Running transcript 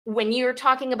When you're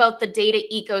talking about the data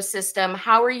ecosystem,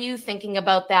 how are you thinking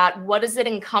about that? What does it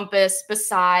encompass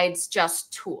besides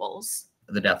just tools?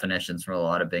 The definitions from a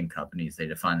lot of big companies, they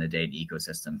define the data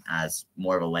ecosystem as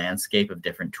more of a landscape of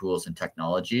different tools and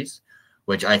technologies,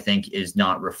 which I think is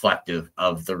not reflective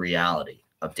of the reality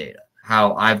of data.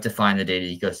 How I've defined the data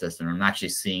ecosystem, I'm actually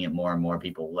seeing it more and more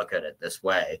people look at it this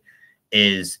way,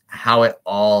 is how it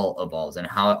all evolves and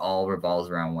how it all revolves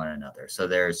around one another. So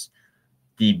there's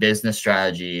the business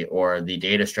strategy or the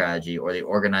data strategy or the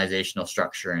organizational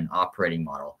structure and operating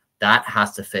model that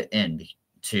has to fit in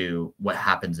to what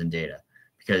happens in data,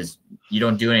 because you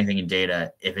don't do anything in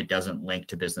data if it doesn't link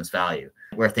to business value.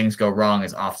 Where things go wrong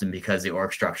is often because the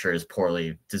org structure is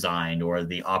poorly designed or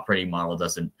the operating model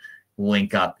doesn't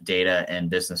link up data and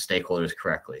business stakeholders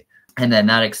correctly. And then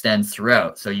that extends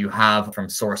throughout. So you have from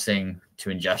sourcing to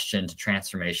ingestion to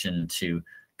transformation to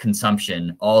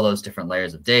consumption, all those different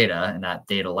layers of data and that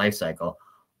data lifecycle,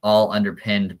 all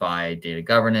underpinned by data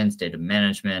governance, data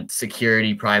management,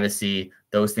 security, privacy,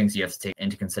 those things you have to take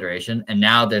into consideration. And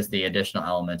now there's the additional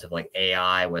element of like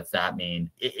AI. What's that mean?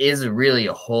 It is really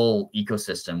a whole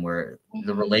ecosystem where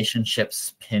the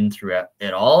relationships pin throughout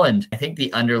it all. And I think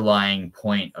the underlying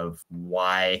point of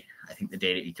why I think the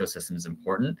data ecosystem is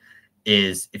important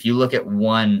is if you look at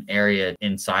one area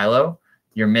in silo,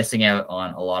 you're missing out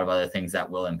on a lot of other things that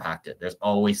will impact it. There's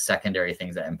always secondary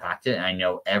things that impact it. And I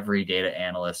know every data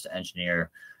analyst,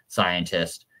 engineer,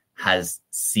 scientist has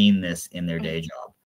seen this in their day job.